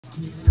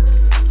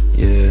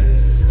Yeah.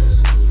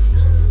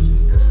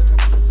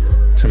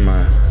 Turn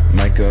my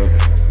mic up.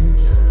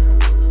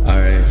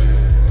 Alright.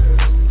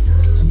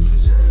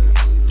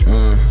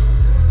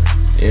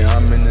 Yeah,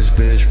 I'm in this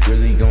bitch,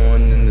 really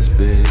going in this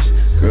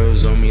bitch.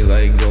 Girls on me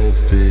like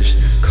goldfish,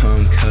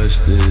 come catch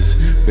this.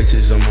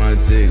 Bitches on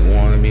my dick,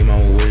 wanna be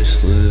my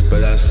wish list,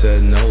 but I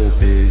said no,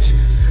 bitch.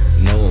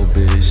 No,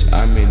 bitch.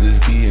 I made this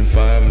beat in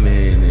 5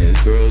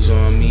 minutes. Girls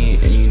on me,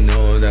 and you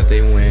know that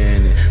they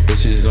winning.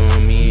 Bitches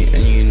on me,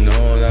 and you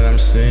know that I'm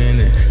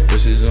sinning.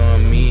 Bitches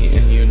on me,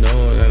 and you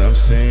know that I'm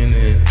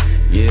sinning.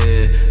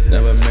 Yeah,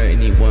 never met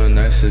anyone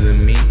nicer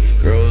than me.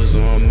 Girls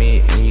on me,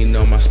 and you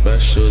know my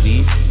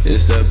specialty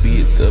is to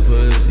beat the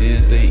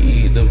pussies, they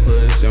eat the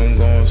pussy. I'm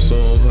going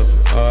so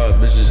hard,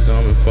 bitches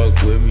come and fuck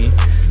with me.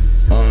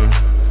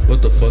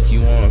 What the fuck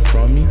you want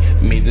from me?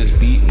 Made this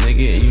beat,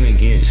 nigga, and you ain't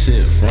getting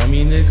shit from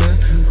me, nigga.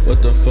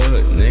 What the fuck,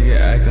 nigga?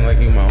 Acting like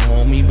you my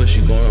homie, but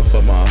you gonna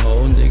fuck my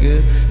hoe,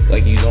 nigga.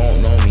 Like you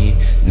don't know me,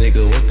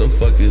 nigga. What the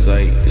fuck is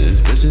like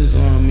this? Bitches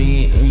on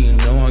me, and you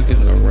know I get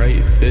in the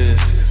right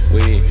fist.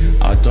 Wait,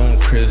 I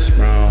don't Chris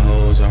Brown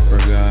hoes, I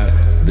forgot.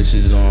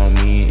 Bitches on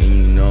me, and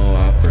you know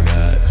I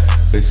forgot.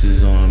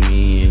 Bitches on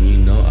me, and you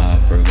know I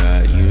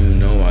forgot. You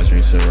know I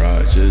drink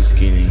Ciroc, just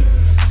kidding.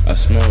 I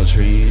smoke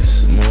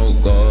trees,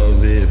 smoke all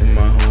of it with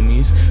my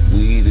homies.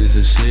 Weed is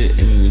a shit,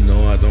 and you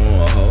know I don't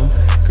want a hoe.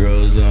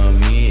 Girls on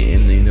me,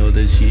 and they know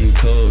the cheat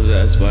codes.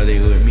 That's why they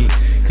with me,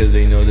 cause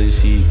they know the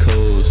cheat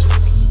codes.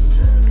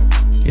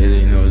 Yeah,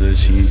 they know the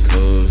cheat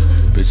codes.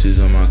 Bitches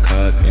on my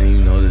cock, and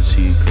you know the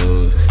cheat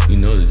codes. You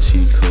know the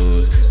cheat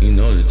codes. You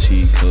know the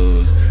cheat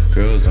codes.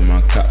 Girls on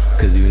my cock,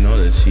 cause you know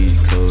the cheat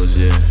codes,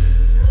 yeah.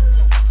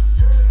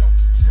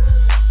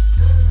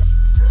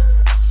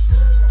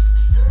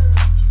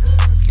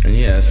 And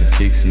yeah, some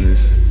kicks in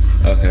this.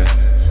 Okay.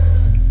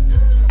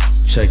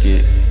 Check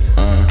it.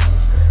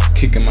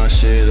 Kicking my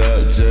shit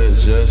up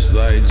just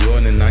like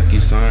Jordan. Nike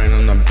sign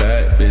on the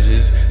back,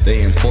 bitches.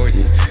 They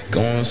imported.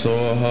 Going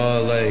so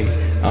hard like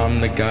I'm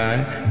the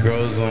guy.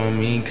 Girls on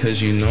me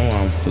cause you know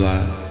I'm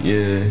fly.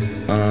 Yeah.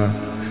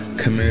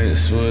 Commit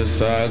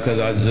suicide cause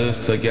I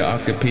just took your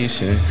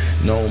occupation.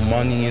 No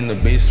money in the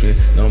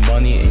basement. No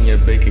money in your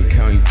bank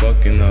account. You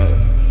fucking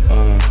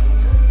up.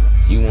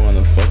 You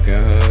wanna fucking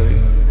hug?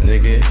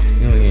 Nigga,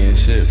 you ain't getting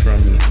shit from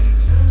me.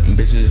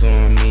 Bitches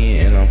on me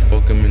and I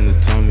fuck them in the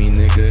tummy,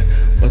 nigga.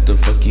 What the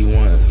fuck you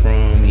want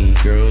from me?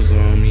 Girls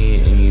on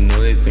me and you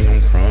know they think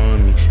I'm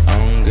crummy. I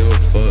don't give a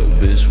fuck,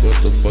 bitch. What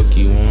the fuck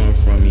you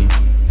want from me?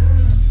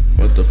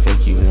 What the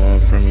fuck you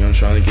want from me? I'm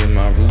trying to get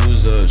my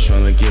rules up,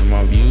 trying to get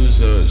my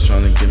views up,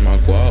 trying to get my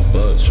guap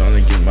up, trying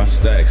to get my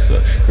stacks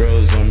up.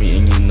 Girls on me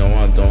and you know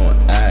I don't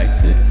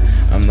act it.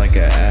 I'm like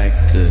an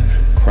actor,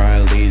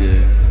 cry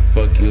later.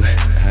 Fuck you.